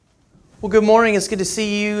Well, good morning. It's good to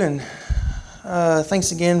see you, and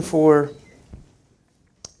thanks again for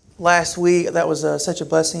last week. That was such a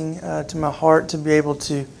blessing to my heart to be able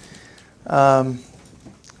to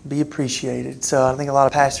be appreciated. So I think a lot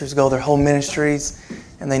of pastors go their whole ministries,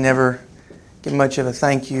 and they never get much of a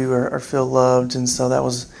thank you or feel loved. And so that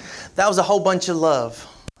was a whole bunch of love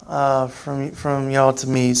from y'all to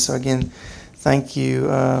me. So again, thank you.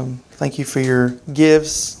 Thank you for your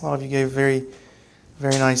gifts. A lot of you gave very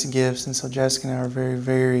nice gifts, and so Jessica and I are very,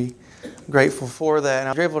 very grateful for that. And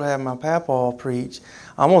I'm grateful to have my papaw preach.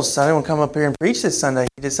 I didn't want to come up here and preach this Sunday.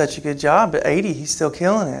 He did such a good job. At 80, he's still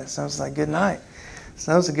killing it. So I was like, good night. So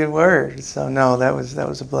that was a good word. So no, that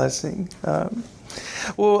was a blessing.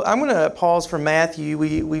 Well, I'm going to pause for Matthew.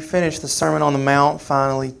 We finished the Sermon on the Mount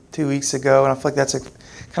finally 2 weeks ago, and I feel like that's a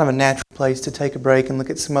kind of a natural place to take a break and look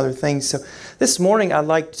at some other things. So this morning I'd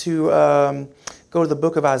like to go to the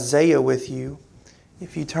book of Isaiah with you.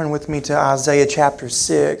 If you turn with me to Isaiah chapter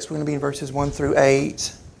 6, we're going to be in verses 1 through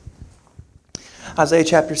 8. Isaiah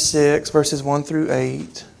chapter 6, verses 1 through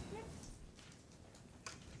 8.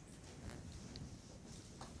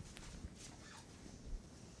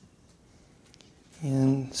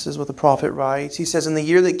 And this is what the prophet writes. He says, "In the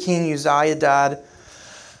year that King Uzziah died,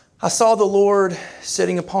 I saw the Lord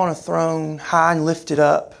sitting upon a throne, high and lifted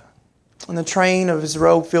up. And the train of his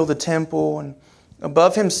robe filled the temple, and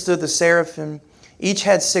above him stood the seraphim. Each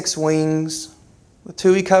had 6 wings. With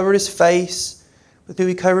 2 he covered his face, with 2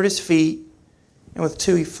 he covered his feet, and with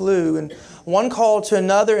 2 he flew. And one called to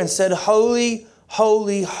another and said, 'Holy,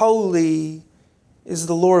 holy, holy is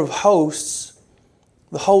the Lord of hosts.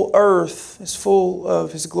 The whole earth is full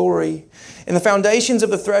of His glory.' And the foundations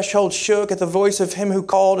of the threshold shook at the voice of him who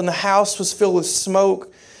called, and the house was filled with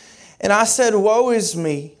smoke. And I said, Woe is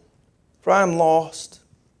me, for I am lost.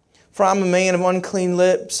 For I am a man of unclean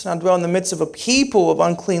lips, and I dwell in the midst of a people of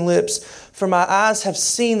unclean lips. For my eyes have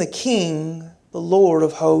seen the King, the Lord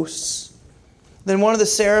of hosts.' Then one of the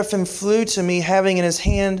seraphim flew to me, having in his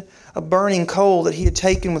hand a burning coal that he had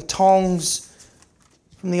taken with tongs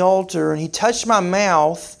from the altar. And he touched my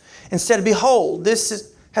mouth and said, 'Behold,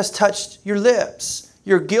 this has touched your lips.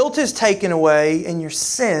 Your guilt is taken away, and your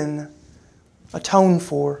sin atoned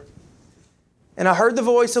for.' And I heard the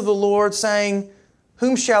voice of the Lord saying,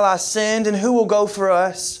 'Whom shall I send, and who will go for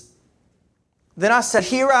us?' Then I said,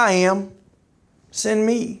 'Here I am, send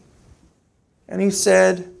me.' And He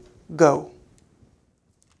said, 'Go.'"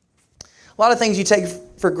 A lot of things you take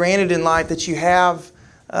for granted in life that you have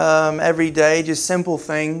every day, just simple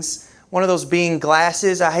things. One of those being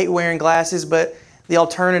glasses. I hate wearing glasses, but the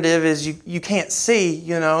alternative is you can't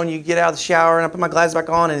see, and you get out of the shower and I put my glasses back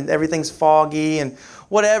on and everything's foggy and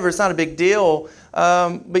whatever. It's not a big deal.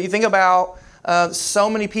 But you think about so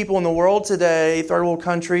many people in the world today, third world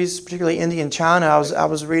countries, particularly India and China. I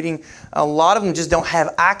was reading, a lot of them just don't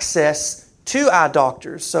have access to eye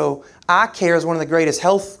doctors. So eye care is one of the greatest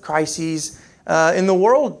health crises in the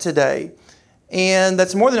world today. And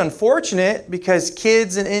that's more than unfortunate, because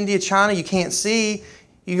kids in India, China, you can't see.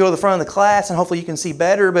 You go to the front of the class and hopefully you can see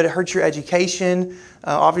better, but it hurts your education.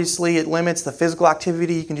 Obviously, it limits the physical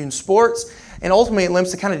activity you can do in sports. And ultimately, it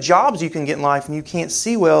limits the kind of jobs you can get in life, and you can't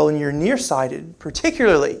see well and you're nearsighted,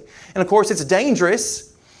 particularly. And of course, it's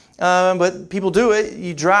dangerous, but people do it.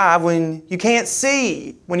 You drive when you can't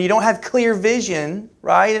see, when you don't have clear vision,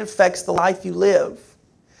 right? It affects the life you live.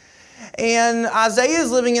 And Isaiah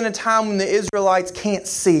is living in a time when the Israelites can't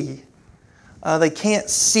see. They can't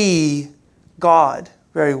see God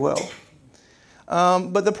very well.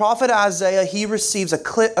 But the prophet Isaiah, he receives a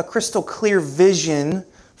crystal clear vision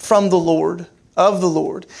from the Lord, of the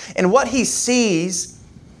Lord. And what he sees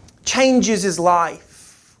changes his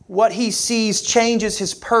life. What he sees changes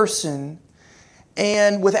his person.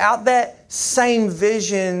 And without that same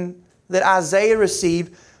vision that Isaiah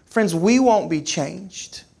received, friends, we won't be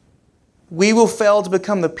changed. We will fail to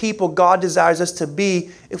become the people God desires us to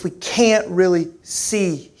be if we can't really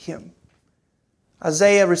see Him.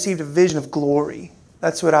 Isaiah received a vision of glory.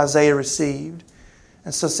 That's what Isaiah received.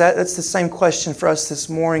 And so that's the same question for us this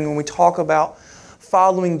morning. When we talk about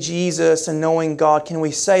following Jesus and knowing God, can we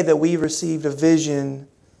say that we received a vision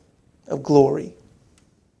of glory?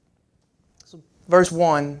 So verse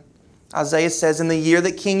 1, Isaiah says, "In the year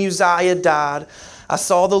that King Uzziah died, I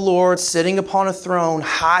saw the Lord sitting upon a throne,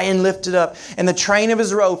 high and lifted up, and the train of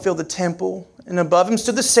His robe filled the temple. And above Him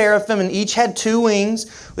stood the seraphim, and each had 2 wings.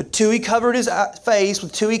 With 2 He covered His face,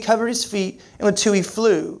 with 2 He covered His feet, and with 2 He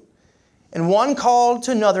flew. And one called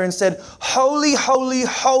to another and said, 'Holy, holy,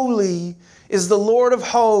 holy is the Lord of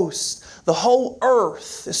hosts. The whole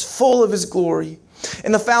earth is full of His glory.'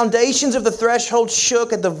 And the foundations of the threshold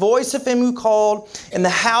shook at the voice of him who called, and the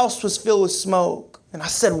house was filled with smoke. And I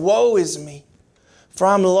said, woe is me, for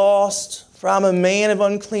I'm lost, for I'm a man of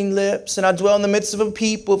unclean lips, and I dwell in the midst of a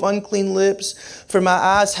people of unclean lips, for my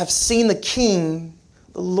eyes have seen the King,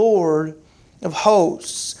 the Lord of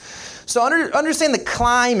hosts. So understand the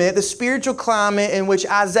climate, the spiritual climate in which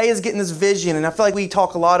Isaiah is getting this vision. And I feel like we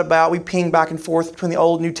talk a lot about, we ping back and forth between the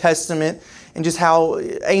Old and New Testament and just how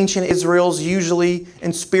ancient Israel's usually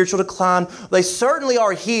in spiritual decline. They certainly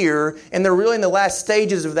are here, and they're really in the last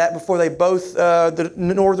stages of that before they both, the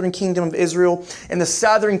northern kingdom of Israel and the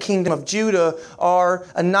southern kingdom of Judah, are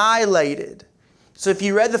annihilated. So if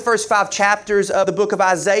you read the first 5 chapters of the book of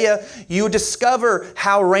Isaiah, you would discover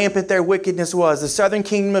how rampant their wickedness was. The southern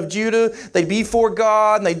kingdom of Judah, they'd be for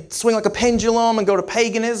God, and they'd swing like a pendulum and go to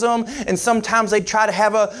paganism. And sometimes they'd try to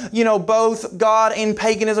have both God and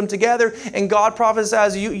paganism together. And God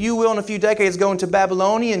prophesies, you will in a few decades go into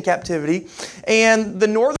Babylonian captivity. And the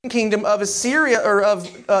northern kingdom of Assyria, or of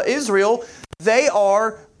Israel, they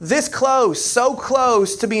are this close, so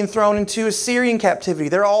close to being thrown into Assyrian captivity.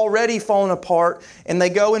 They're already falling apart, and they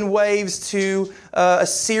go in waves to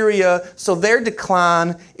Assyria, so their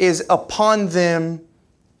decline is upon them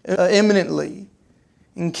imminently.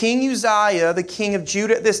 And King Uzziah, the king of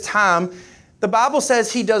Judah at this time, the Bible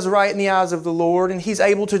says he does right in the eyes of the Lord, and he's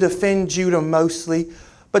able to defend Judah mostly.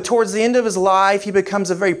 But towards the end of his life, he becomes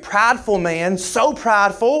a very prideful man, so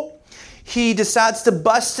prideful, he decides to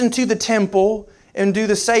bust into the temple and do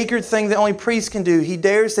the sacred thing that only priests can do. He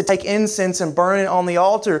dares to take incense and burn it on the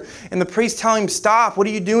altar. And the priests tell him, stop, what are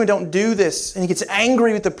you doing? Don't do this. And he gets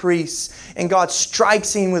angry with the priests. And God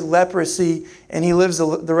strikes him with leprosy. And he lives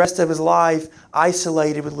the rest of his life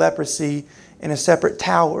isolated with leprosy in a separate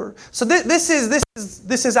tower. So this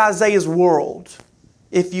is Isaiah's world,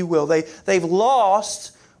 if you will. They've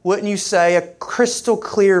lost, wouldn't you say, a crystal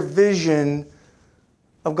clear vision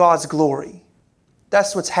of God's glory.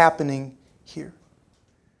 That's what's happening here.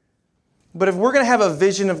 But if we're going to have a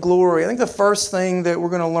vision of glory, I think the first thing that we're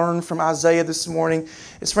going to learn from Isaiah this morning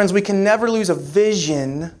is, friends, we can never lose a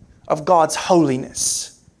vision of God's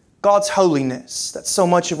holiness. God's holiness. That's so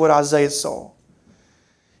much of what Isaiah saw.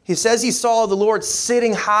 He says he saw the Lord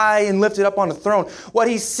sitting high and lifted up on a throne. What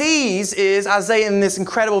he sees is, Isaiah in this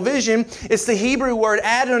incredible vision, it's the Hebrew word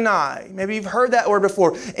Adonai. Maybe you've heard that word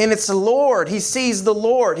before. And it's the Lord. He sees the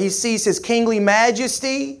Lord. He sees His kingly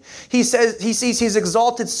majesty. He sees His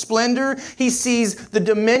exalted splendor. He sees the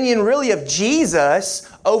dominion really of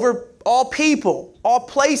Jesus over all people, all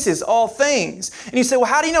places, all things. And you say, well,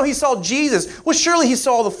 how do you know he saw Jesus? Well, surely he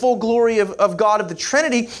saw the full glory of God of the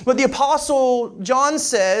Trinity. But the Apostle John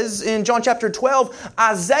says in John chapter 12,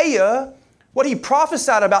 Isaiah, what he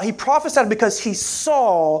prophesied about, he prophesied because he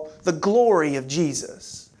saw the glory of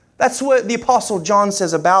Jesus. That's what the Apostle John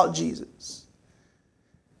says about Jesus.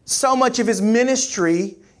 So much of his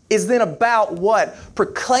ministry is then about what?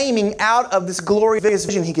 Proclaiming out of this glorious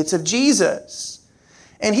vision he gets of Jesus.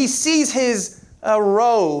 And he sees his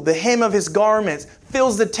robe, the hem of his garments,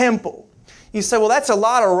 fills the temple. You say, well, that's a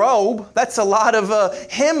lot of robe. That's a lot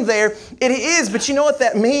of hem there. It is, but you know what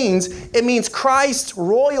that means? It means Christ's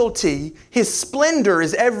royalty, His splendor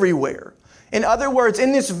is everywhere. In other words,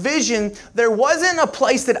 in this vision, there wasn't a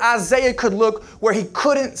place that Isaiah could look where he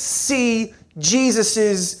couldn't see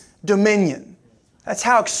Jesus' dominion. That's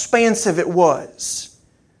how expansive it was.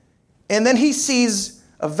 And then he sees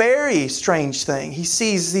a very strange thing. He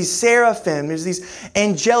sees these seraphim, there's these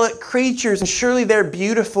angelic creatures, and surely they're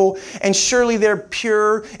beautiful, and surely they're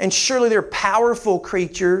pure, and surely they're powerful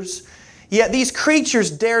creatures. Yet these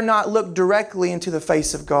creatures dare not look directly into the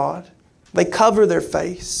face of God. They cover their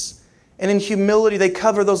face. And in humility, they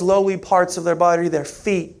cover those lowly parts of their body, their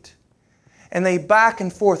feet. And they back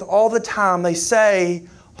and forth all the time. They say,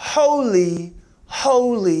 holy,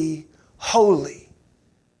 holy, holy.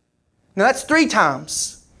 Now that's 3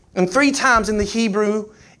 times. And 3 times in the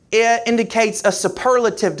Hebrew, it indicates a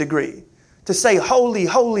superlative degree. To say holy,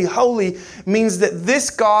 holy, holy means that this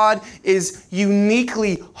God is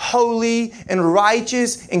uniquely holy and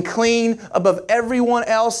righteous and clean above everyone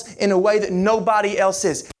else in a way that nobody else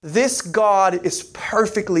is. This God is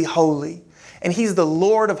perfectly holy. And He's the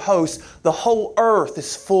Lord of hosts. The whole earth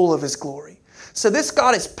is full of His glory. So this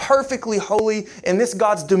God is perfectly holy, and this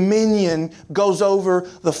God's dominion goes over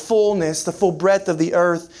the fullness, the full breadth of the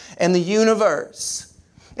earth and the universe.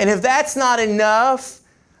 And if that's not enough,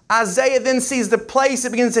 Isaiah then sees the place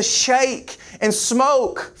that begins to shake, and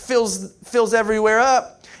smoke fills everywhere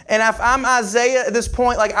up. And if I'm Isaiah at this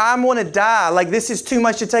point, like I want to die. Like this is too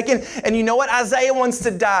much to take in. And you know what? Isaiah wants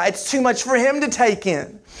to die. It's too much for him to take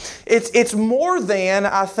in. It's more than,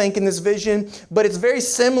 I think, in this vision, but it's very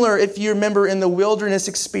similar if you remember in the wilderness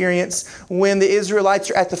experience when the Israelites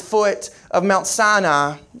are at the foot of Mount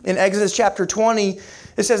Sinai. In Exodus chapter 20,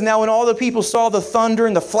 it says, "Now when all the people saw the thunder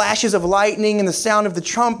and the flashes of lightning and the sound of the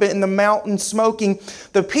trumpet and the mountain smoking,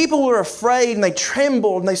 the people were afraid and they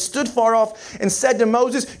trembled and they stood far off and said to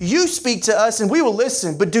Moses, 'You speak to us and we will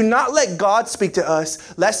listen, but do not let God speak to us,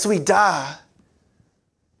 lest we die.'"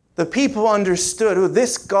 The people understood,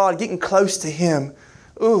 this God, getting close to Him,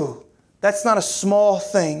 that's not a small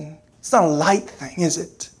thing. It's not a light thing, is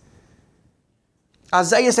it?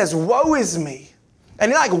 Isaiah says, "Woe is me."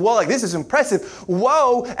 And you're like, whoa, like this is impressive.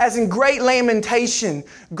 Woe as in great lamentation,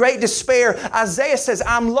 great despair. Isaiah says,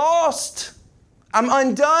 I'm lost. I'm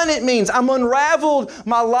undone, it means. I'm unraveled.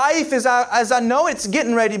 My life, as I know it's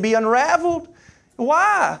getting ready to be unraveled.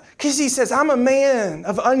 Why? Because he says, I'm a man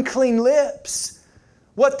of unclean lips.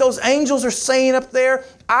 What those angels are saying up there,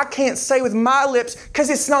 I can't say with my lips because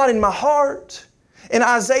it's not in my heart. And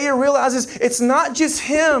Isaiah realizes it's not just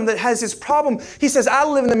him that has this problem. He says, I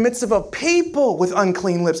live in the midst of a people with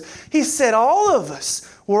unclean lips. He said, all of us,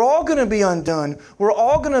 we're all going to be undone. We're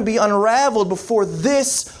all going to be unraveled before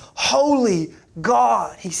this holy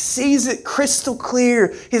God. He sees it crystal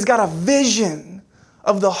clear. He's got a vision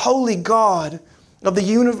of the holy God of the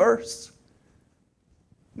universe.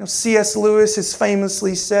 C.S. Lewis has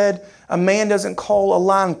famously said, a man doesn't call a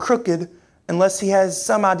line crooked unless he has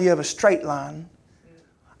some idea of a straight line.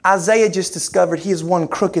 Isaiah just discovered he is one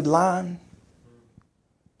crooked line.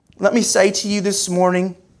 Let me say to you this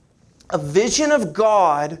morning, a vision of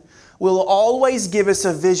God will always give us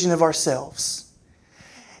a vision of ourselves.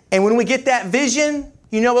 And when we get that vision,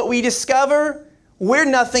 you know what we discover? We're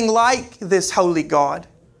nothing like this holy God.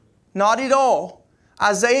 Not at all.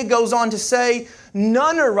 Isaiah goes on to say,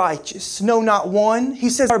 none are righteous, no, not one. He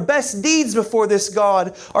says, our best deeds before this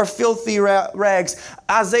God are filthy rags.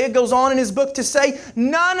 Isaiah goes on in his book to say,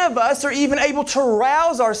 none of us are even able to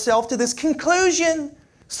rouse ourselves to this conclusion.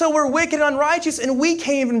 So we're wicked and unrighteous, and we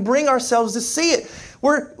can't even bring ourselves to see it.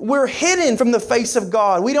 We're hidden from the face of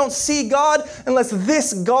God. We don't see God unless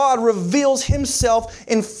this God reveals Himself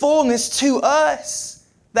in fullness to us.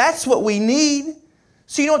 That's what we need.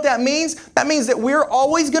 So you know what that means? That means that we're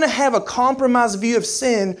always going to have a compromised view of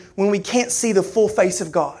sin when we can't see the full face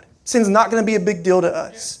of God. Sin's not going to be a big deal to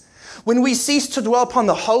us. When we cease to dwell upon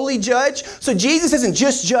the holy judge, so Jesus isn't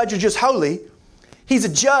just judge or just holy. He's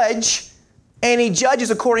a judge, and He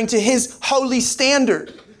judges according to His holy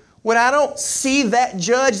standard. When I don't see that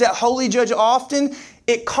judge, that holy judge often,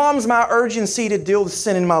 it calms my urgency to deal with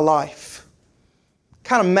sin in my life.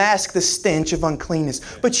 Kind of mask the stench of uncleanness.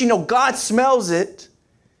 But you know, God smells it.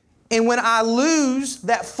 And when I lose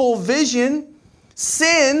that full vision,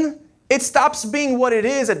 sin, it stops being what it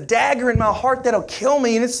is, a dagger in my heart that'll kill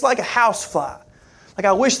me, and it's like a housefly. Like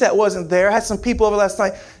I wish that wasn't there. I had some people over last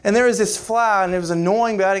night, and there was this fly, and it was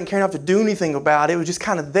annoying, but I didn't care enough to do anything about it. It was just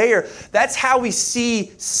kind of there. That's how we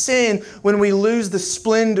see sin when we lose the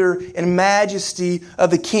splendor and majesty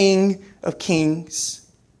of the King of Kings.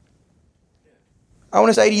 I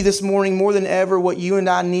want to say to you this morning, more than ever, what you and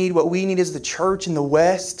I need, what we need as the church in the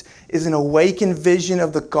West, is an awakened vision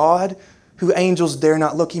of the God who angels dare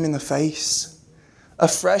not look Him in the face. A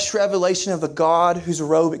fresh revelation of the God whose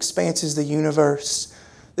robe expanses the universe.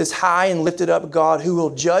 This high and lifted up God who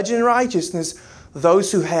will judge in righteousness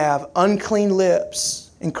those who have unclean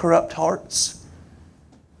lips and corrupt hearts.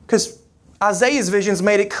 Because Isaiah's visions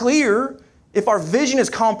made it clear, if our vision is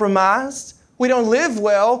compromised, we don't live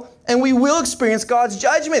well, and we will experience God's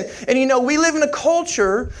judgment. And you know, we live in a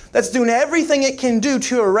culture that's doing everything it can do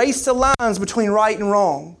to erase the lines between right and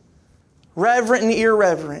wrong, reverent and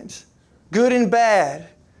irreverent, good and bad,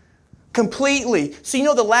 completely. So you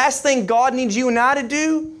know the last thing God needs you and I to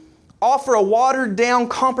do? Offer a watered down,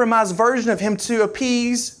 compromised version of Him to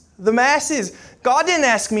appease the masses. God didn't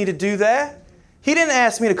ask me to do that. He didn't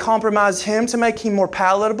ask me to compromise Him to make Him more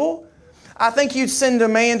palatable. I think you'd send a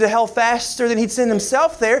man to hell faster than He'd send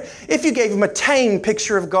Himself there if you gave him a tame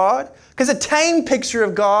picture of God. Because a tame picture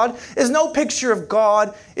of God is no picture of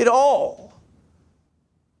God at all.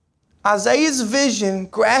 Isaiah's vision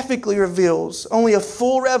graphically reveals only a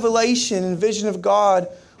full revelation and vision of God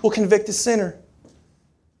will convict a sinner.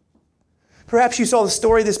 Perhaps you saw the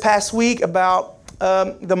story this past week about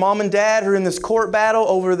the mom and dad who are in this court battle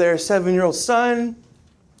over their 7-year-old son.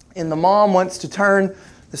 And the mom wants to turn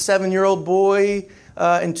the 7-year-old boy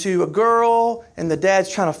into a girl, and the dad's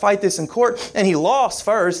trying to fight this in court. And he lost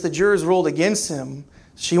first. The jurors ruled against him.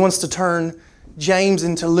 She wants to turn James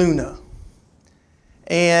into Luna.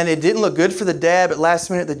 And it didn't look good for the dad, but last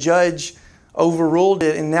minute the judge overruled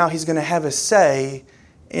it, and now he's going to have a say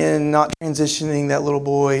in not transitioning that little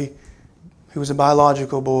boy who was a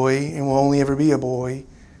biological boy and will only ever be a boy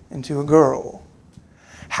into a girl.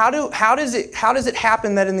 How does it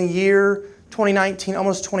happen that in the year 2019,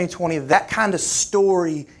 almost 2020, that kind of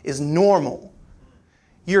story is normal?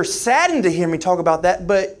 You're saddened to hear me talk about that,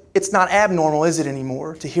 but it's not abnormal, is it,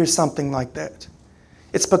 anymore, to hear something like that?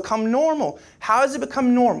 It's become normal. How has it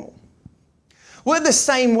become normal? Well, the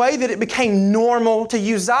same way that it became normal to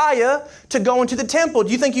Uzziah to go into the temple.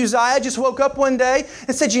 Do you think Uzziah just woke up one day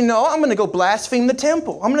and said, I'm going to go blaspheme the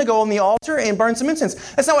temple. I'm going to go on the altar and burn some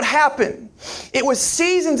incense. That's not what happened. It was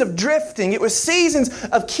seasons of drifting. It was seasons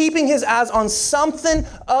of keeping his eyes on something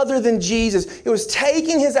other than Jesus. It was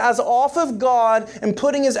taking his eyes off of God and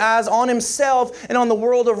putting his eyes on himself and on the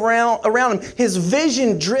world around him. His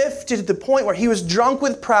vision drifted to the point where he was drunk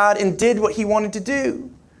with pride and did what he wanted to do.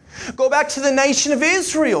 Go back to the nation of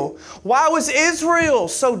Israel. Why was Israel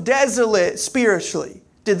so desolate spiritually?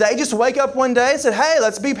 Did they just wake up one day and say, hey,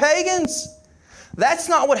 let's be pagans? That's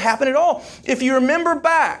not what happened at all. If you remember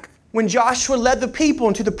back when Joshua led the people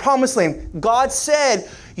into the promised land, God said,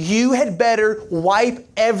 you had better wipe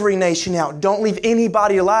every nation out. Don't leave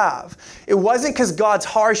anybody alive. It wasn't because God's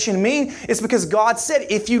harsh and mean. It's because God said,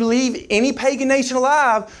 if you leave any pagan nation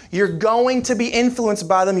alive, you're going to be influenced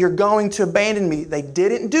by them. You're going to abandon me. They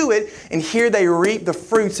didn't do it, and here they reap the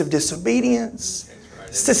fruits of disobedience.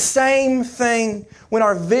 It's the same thing when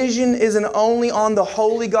our vision isn't only on the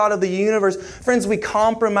holy God of the universe. Friends, we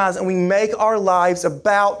compromise and we make our lives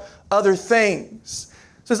about other things.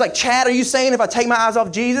 So it's like, Chad, are you saying if I take my eyes off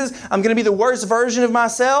Jesus, I'm going to be the worst version of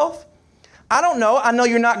myself? I don't know. I know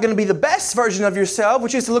you're not going to be the best version of yourself,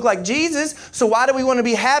 which is to look like Jesus. So why do we want to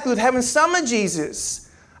be happy with having some of Jesus?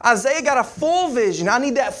 Isaiah got a full vision. I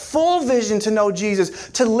need that full vision to know Jesus,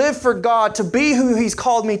 to live for God, to be who He's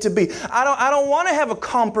called me to be. I don't want to have a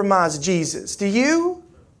compromised Jesus. Do you?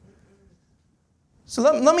 So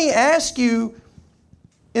let me ask you,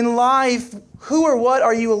 in life, who or what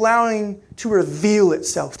are you allowing to reveal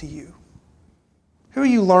itself to you? Who are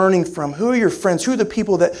you learning from? Who are your friends? Who are the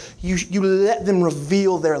people that you let them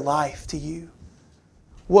reveal their life to you?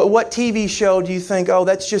 What TV show do you think,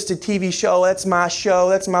 that's just a TV show, that's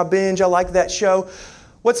my binge, I like that show.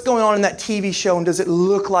 What's going on in that TV show, and does it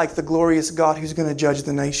look like the glorious God who's going to judge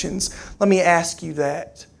the nations? Let me ask you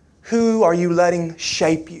that. Who are you letting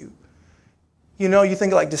shape you? You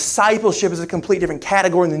think like discipleship is a complete different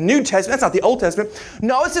category in the New Testament. That's not the Old Testament.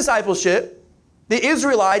 No, it's discipleship. The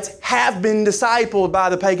Israelites have been discipled by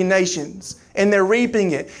the pagan nations, and they're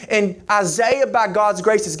reaping it. And Isaiah, by God's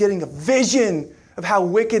grace, is getting a vision of how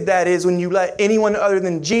wicked that is when you let anyone other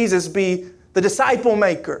than Jesus be the disciple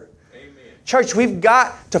maker. Amen. Church, we've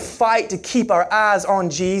got to fight to keep our eyes on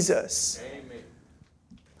Jesus. Amen.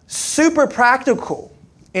 Super practical.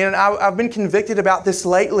 And I've been convicted about this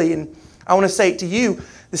lately, and I want to say it to you.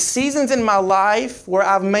 The seasons in my life where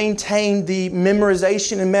I've maintained the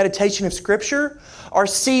memorization and meditation of Scripture are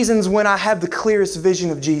seasons when I have the clearest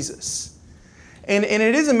vision of Jesus. And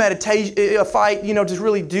it is a fight, to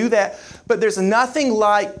really do that. But there's nothing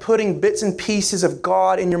like putting bits and pieces of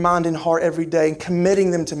God in your mind and heart every day and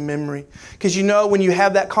committing them to memory. Because when you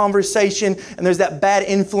have that conversation and there's that bad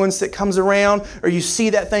influence that comes around, or you see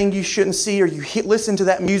that thing you shouldn't see, or you listen to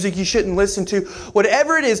that music you shouldn't listen to,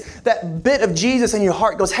 whatever it is, that bit of Jesus in your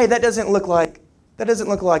heart goes, hey, that doesn't look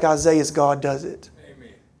like Isaiah's God does it.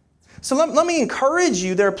 So let me encourage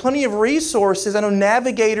you. There are plenty of resources. I know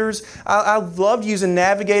Navigators, I love using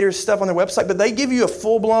Navigators stuff on their website, but they give you a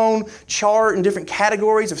full-blown chart and different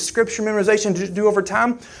categories of Scripture memorization to do over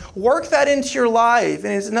time. Work that into your life.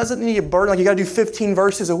 And it doesn't need a burden, like you got to do 15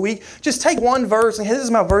 verses a week. Just take one verse and, hey, this is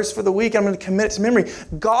my verse for the week. I'm going to commit it to memory.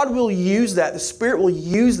 God will use that. The Spirit will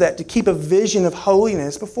use that to keep a vision of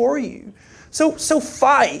holiness before you. So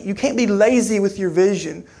fight. You can't be lazy with your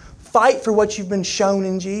vision. Fight for what you've been shown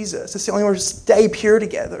in Jesus. It's the only way to stay pure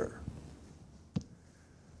together.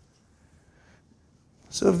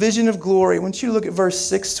 So a vision of glory. I want you to look at verse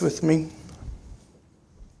 6 with me.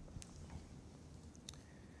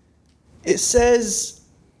 It says,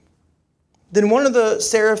 then one of the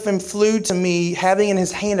seraphim flew to me, having in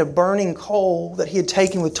his hand a burning coal that he had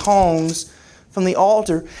taken with tongs from the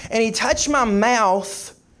altar. And he touched my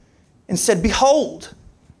mouth and said, behold,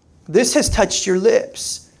 this has touched your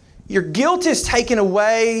lips. Your guilt is taken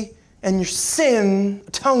away and your sin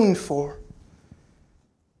atoned for.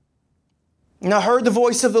 And I heard the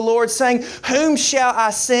voice of the Lord saying, whom shall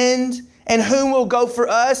I send and whom will go for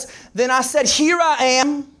us? Then I said, here I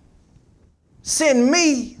am. Send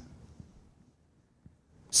me.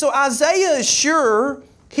 So Isaiah is sure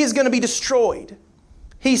he's going to be destroyed.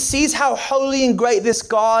 He sees how holy and great this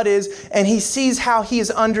God is, and he sees how he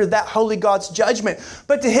is under that holy God's judgment.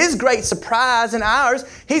 But to his great surprise and ours,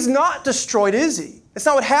 he's not destroyed, is he? That's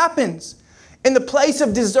not what happens. In the place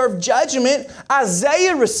of deserved judgment,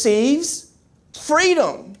 Isaiah receives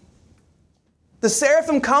freedom. The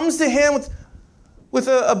seraphim comes to him with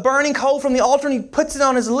a burning coal from the altar, and he puts it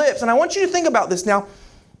on his lips. And I want you to think about this now.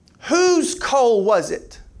 Whose coal was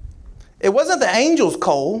it? It wasn't the angel's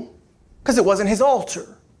coal, because it wasn't his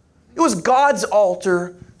altar. It was God's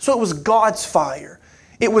altar, so it was God's fire.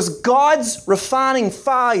 It was God's refining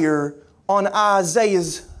fire on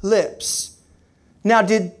Isaiah's lips. Now,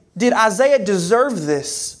 did Isaiah deserve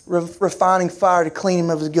this refining fire to clean him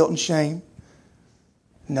of his guilt and shame?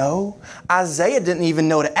 No. Isaiah didn't even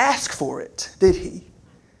know to ask for it, did he?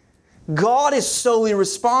 God is solely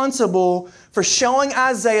responsible for showing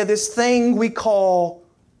Isaiah this thing we call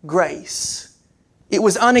grace. It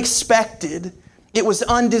was unexpected. It was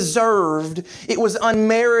undeserved. It was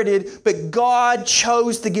unmerited. But God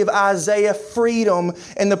chose to give Isaiah freedom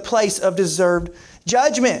in the place of deserved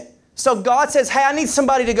judgment. So God says, hey, I need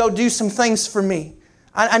somebody to go do some things for me.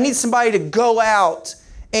 I need somebody to go out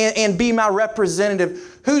and be my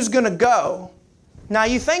representative. Who's going to go? Now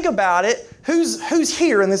you think about it. Who's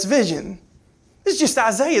here in this vision? It's just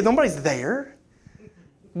Isaiah. Nobody's there.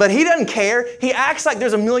 But he doesn't care. He acts like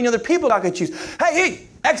there's a million other people I could choose. Hey,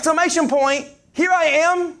 exclamation point. Here I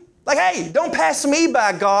am. Like, hey, don't pass me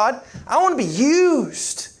by, God. I want to be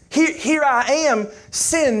used. Here I am.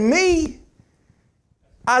 Send me.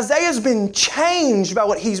 Isaiah's been changed by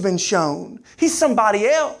what he's been shown. He's somebody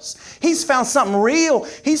else. He's found something real.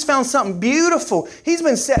 He's found something beautiful. He's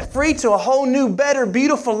been set free to a whole new, better,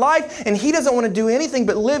 beautiful life. And he doesn't want to do anything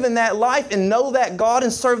but live in that life and know that God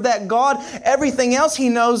and serve that God. Everything else he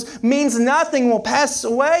knows means nothing, will pass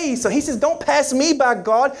away. So he says, don't pass me by,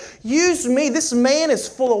 God. Use me. This man is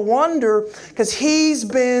full of wonder because he's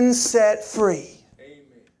been set free.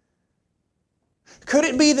 Could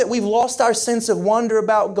it be that we've lost our sense of wonder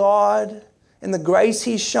about God and the grace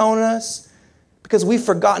He's shown us because we've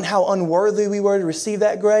forgotten how unworthy we were to receive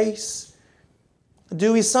that grace?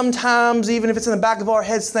 Do we sometimes, even if it's in the back of our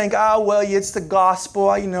heads, think, it's the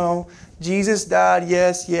gospel, Jesus died,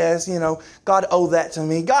 yes, God owed that to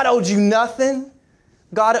me. God owed you nothing.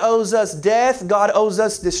 God owes us death. God owes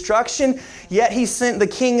us destruction. Yet He sent the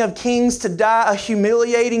King of Kings to die a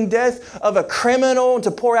humiliating death of a criminal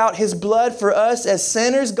to pour out His blood for us as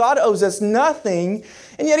sinners. God owes us nothing,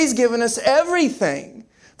 and yet He's given us everything.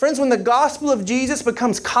 Friends, when the gospel of Jesus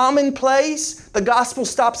becomes commonplace, the gospel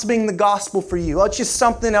stops being the gospel for you. Oh, it's just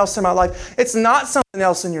something else in my life. It's not something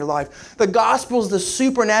else in your life. The gospel is the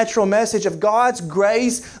supernatural message of God's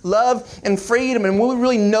grace, love, and freedom. And when we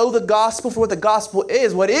really know the gospel for what the gospel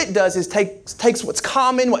is, what it does is takes what's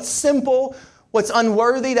common, what's simple, what's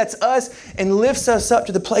unworthy, that's us, and lifts us up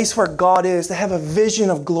to the place where God is, to have a vision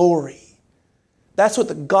of glory. That's what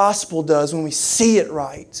the gospel does when we see it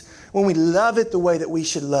right. When we love it the way that we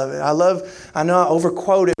should love it. I know I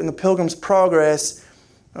overquote it in the Pilgrim's Progress.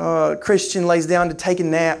 Christian lays down to take a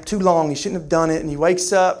nap too long. He shouldn't have done it. And he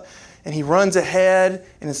wakes up and he runs ahead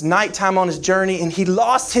and it's nighttime on his journey and he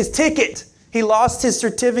lost his ticket. He lost his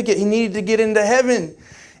certificate. He needed to get into heaven.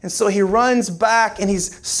 And so he runs back and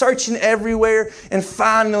he's searching everywhere. And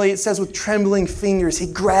finally, it says with trembling fingers, he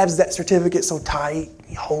grabs that certificate so tight.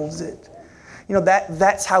 He holds it.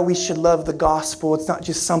 That's how we should love the gospel. It's not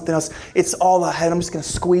just something else. It's all I had. I'm just going to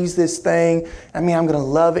squeeze this thing. I'm going to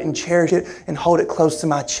love it and cherish it and hold it close to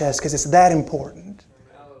my chest because it's that important.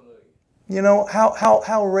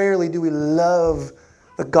 How rarely do we love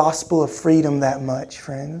the gospel of freedom that much,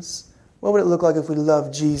 friends? What would it look like if we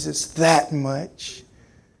loved Jesus that much?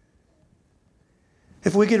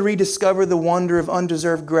 If we could rediscover the wonder of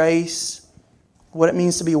undeserved grace, what it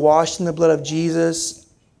means to be washed in the blood of Jesus,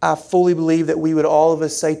 I fully believe that we would all of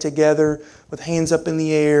us say together with hands up in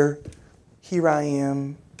the air, here I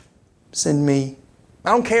am, send me. I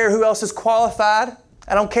don't care who else is qualified.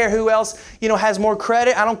 I don't care who else, has more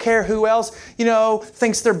credit. I don't care who else,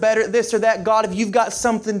 thinks they're better at this or that. God, if you've got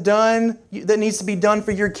something done that needs to be done for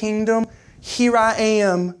your kingdom, here I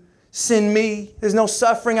am, send me. There's no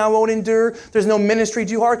suffering I won't endure. There's no ministry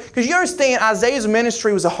too hard. Because you understand, Isaiah's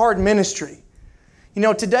ministry was a hard ministry.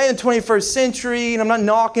 Today in the 21st century, and I'm not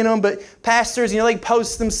knocking them, but pastors, they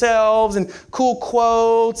post themselves and cool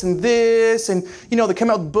quotes and this, and, they come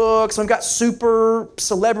out with books. And we've got super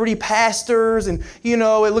celebrity pastors, and, it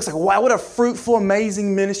looks like, wow, what a fruitful,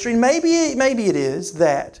 amazing ministry. And maybe it is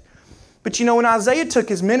that. But, when Isaiah took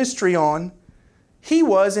his ministry on, he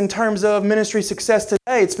was, in terms of ministry success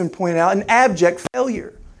today, it's been pointed out, an abject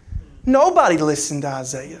failure. Nobody listened to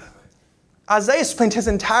Isaiah. Isaiah spent his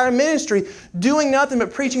entire ministry doing nothing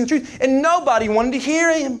but preaching the truth, and nobody wanted to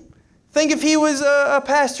hear him. Think if he was a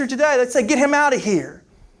pastor today, let's say, get him out of here.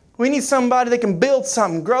 We need somebody that can build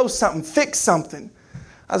something, grow something, fix something.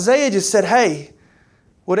 Isaiah just said, hey,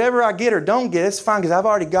 whatever I get or don't get, it's fine because I've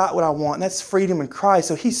already got what I want, and that's freedom in Christ.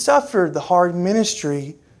 So he suffered the hard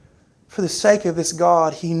ministry for the sake of this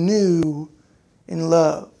God he knew and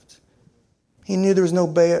loved. He knew there was no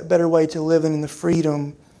better way to live than in the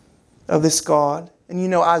freedom of this God. And you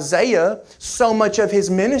know, Isaiah, so much of his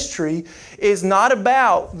ministry is not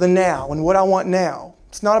about the now and what I want now.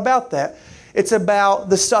 It's not about that. It's about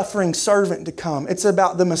the suffering servant to come. It's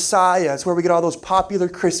about the Messiah. It's where we get all those popular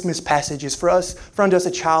Christmas passages. For unto us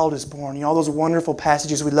a child is born. You know, all those wonderful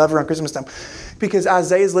passages we love around Christmas time. Because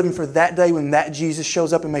Isaiah is living for that day when that Jesus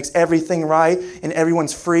shows up and makes everything right and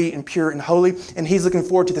everyone's free and pure and holy. And he's looking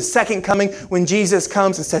forward to the second coming when Jesus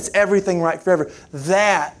comes and sets everything right forever.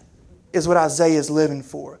 That is what Isaiah is living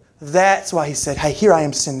for. That's why he said, hey, here I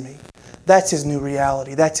am, send me. That's his new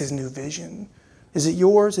reality. That's his new vision. Is it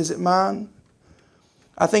yours? Is it mine?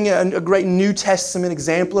 I think a great New Testament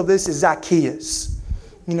example of this is Zacchaeus.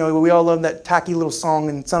 You know, we all love that tacky little song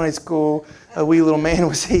in Sunday school, a wee little man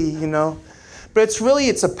was he, you know. But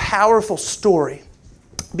it's a powerful story.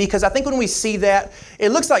 Because I think when we see that, it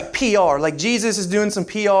looks like PR. Like Jesus is doing some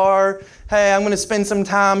PR. Hey, I'm going to spend some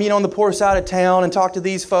time, on the poor side of town and talk to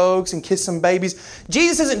these folks and kiss some babies.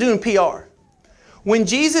 Jesus isn't doing PR. When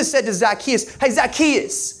Jesus said to Zacchaeus, hey,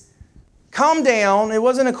 Zacchaeus, come down. It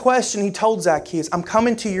wasn't a question. He told Zacchaeus, I'm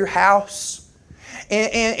coming to your house.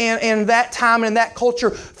 And that time and that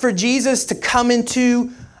culture, for Jesus to come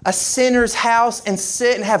into a sinner's house and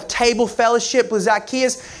sit and have table fellowship with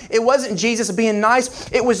Zacchaeus, it wasn't Jesus being nice.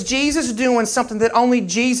 It was Jesus doing something that only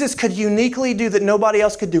Jesus could uniquely do that nobody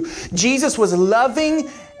else could do. Jesus was loving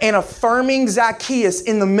and affirming Zacchaeus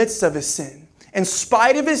in the midst of his sin. In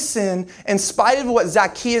spite of his sin, in spite of what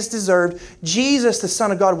Zacchaeus deserved, Jesus, the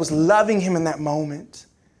Son of God, was loving him in that moment.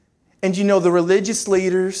 And the religious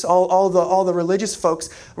leaders, all the religious folks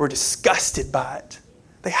were disgusted by it.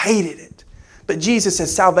 They hated it. But Jesus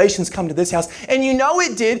says, salvation's come to this house. And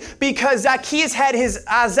it did because Zacchaeus had his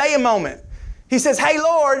Isaiah moment. He says, hey,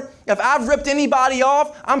 Lord, if I've ripped anybody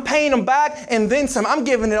off, I'm paying them back and then some. I'm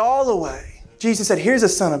giving it all away. Jesus said, here's a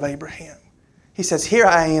son of Abraham. He says, here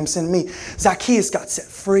I am, send me. Zacchaeus got set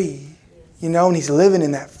free, and he's living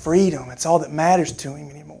in that freedom. It's all that matters to him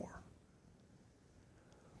anymore.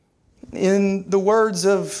 In the words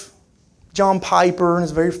of John Piper in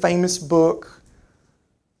his very famous book,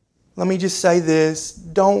 let me just say this,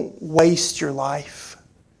 don't waste your life.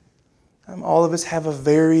 All of us have a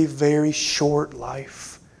very, very short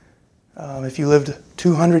life. If you lived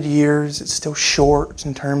 200 years, it's still short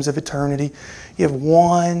in terms of eternity. You have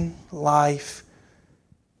one life.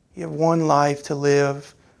 You have one life to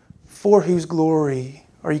live. For whose glory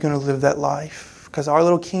are you going to live that life? Because our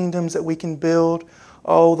little kingdoms that we can build,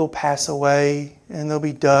 they'll pass away and they'll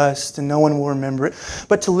be dust and no one will remember it.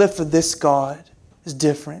 But to live for this God is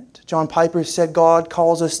different. John Piper said God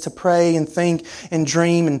calls us to pray and think and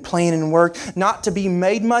dream and plan and work, not to be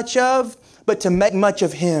made much of, but to make much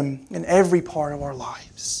of Him in every part of our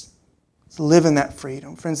lives. To live in that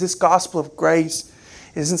freedom. Friends, this gospel of grace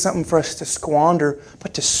isn't something for us to squander,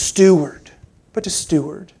 but to steward.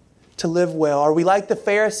 To live well. Are we like the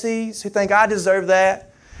Pharisees who think, I deserve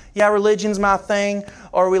that? Yeah, religion's my thing.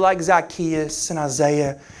 Or are we like Zacchaeus and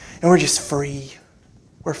Isaiah and we're just free?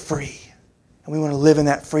 We're free. And we want to live in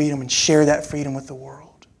that freedom and share that freedom with the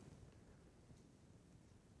world.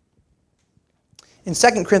 In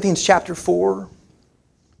 2 Corinthians chapter 4,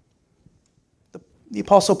 the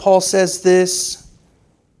Apostle Paul says this.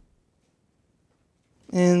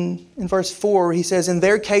 In verse 4, he says, in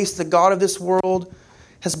their case, the God of this world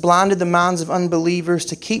has blinded the minds of unbelievers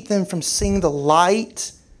to keep them from seeing the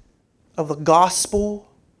light of the gospel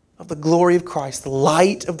of the glory of Christ. The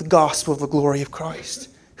light of the gospel of the glory of Christ,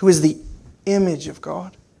 who is the image of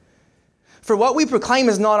God. For what we proclaim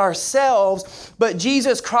is not ourselves, but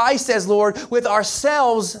Jesus Christ as Lord, with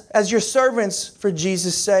ourselves as your servants for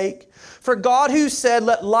Jesus' sake. For God who said,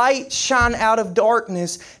 let light shine out of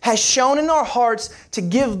darkness, has shone in our hearts to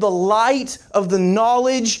give the light of the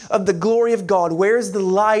knowledge of the glory of God. Where is the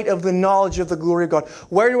light of the knowledge of the glory of God?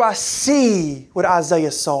 Where do I see what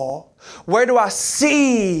Isaiah saw? Where do I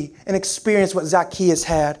see and experience what Zacchaeus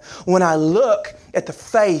had? When I look at the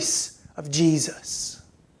face of Jesus.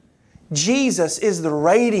 Jesus is the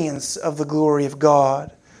radiance of the glory of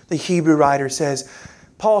God, the Hebrew writer says.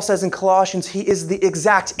 Paul says in Colossians, He is the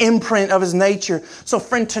exact imprint of His nature. So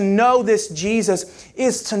friend, to know this Jesus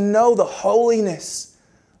is to know the holiness,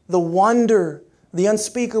 the wonder, the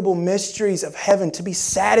unspeakable mysteries of heaven, to be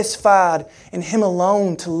satisfied in Him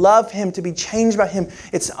alone, to love Him, to be changed by Him.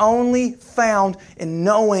 It's only found in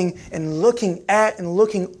knowing and looking at and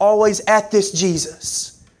looking always at this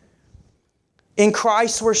Jesus. In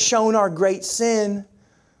Christ we're shown our great sin,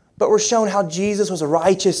 but we're shown how Jesus was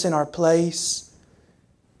righteous in our place.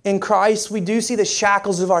 In Christ we do see the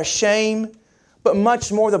shackles of our shame, but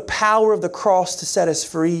much more the power of the cross to set us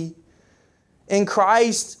free. In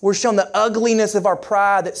Christ, we're shown the ugliness of our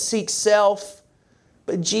pride that seeks self.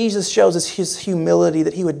 But Jesus shows us His humility,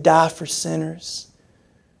 that He would die for sinners.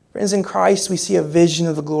 Friends, in Christ, we see a vision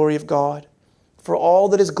of the glory of God. For all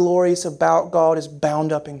that is glorious about God is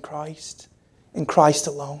bound up in Christ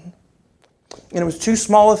alone. And it was too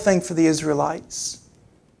small a thing for the Israelites.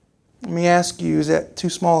 Let me ask you, is that too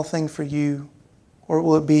small a thing for you? Or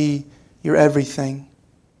will it be your everything?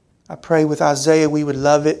 I pray with Isaiah we would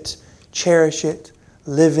love it, cherish it,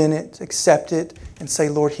 live in it, accept it, and say,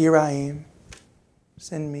 Lord, here I am.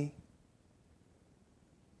 Send me.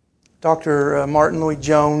 Dr. Martin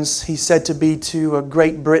Lloyd-Jones, he's said to be to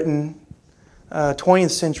Great Britain,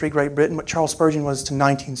 20th century Great Britain, what Charles Spurgeon was to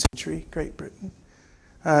 19th century Great Britain.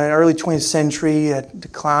 Early 20th century, a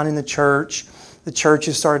decline in the church. The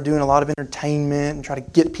churches started doing a lot of entertainment and try to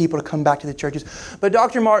get people to come back to the churches. But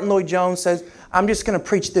Dr. Martin Lloyd-Jones says, I'm just going to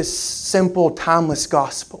preach this simple, timeless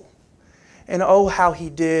gospel. And oh, how he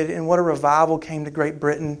did, and what a revival came to Great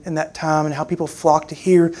Britain in that time, and how people flocked to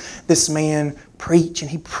hear this man preach.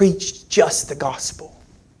 And he preached just the gospel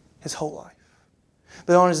his whole life.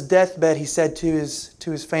 But on his deathbed, he said to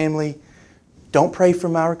his family, don't pray for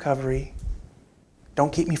my recovery.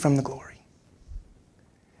 Don't keep me from the glory.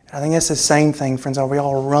 And I think that's the same thing, friends. Are we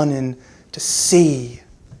all running to see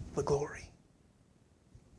the glory?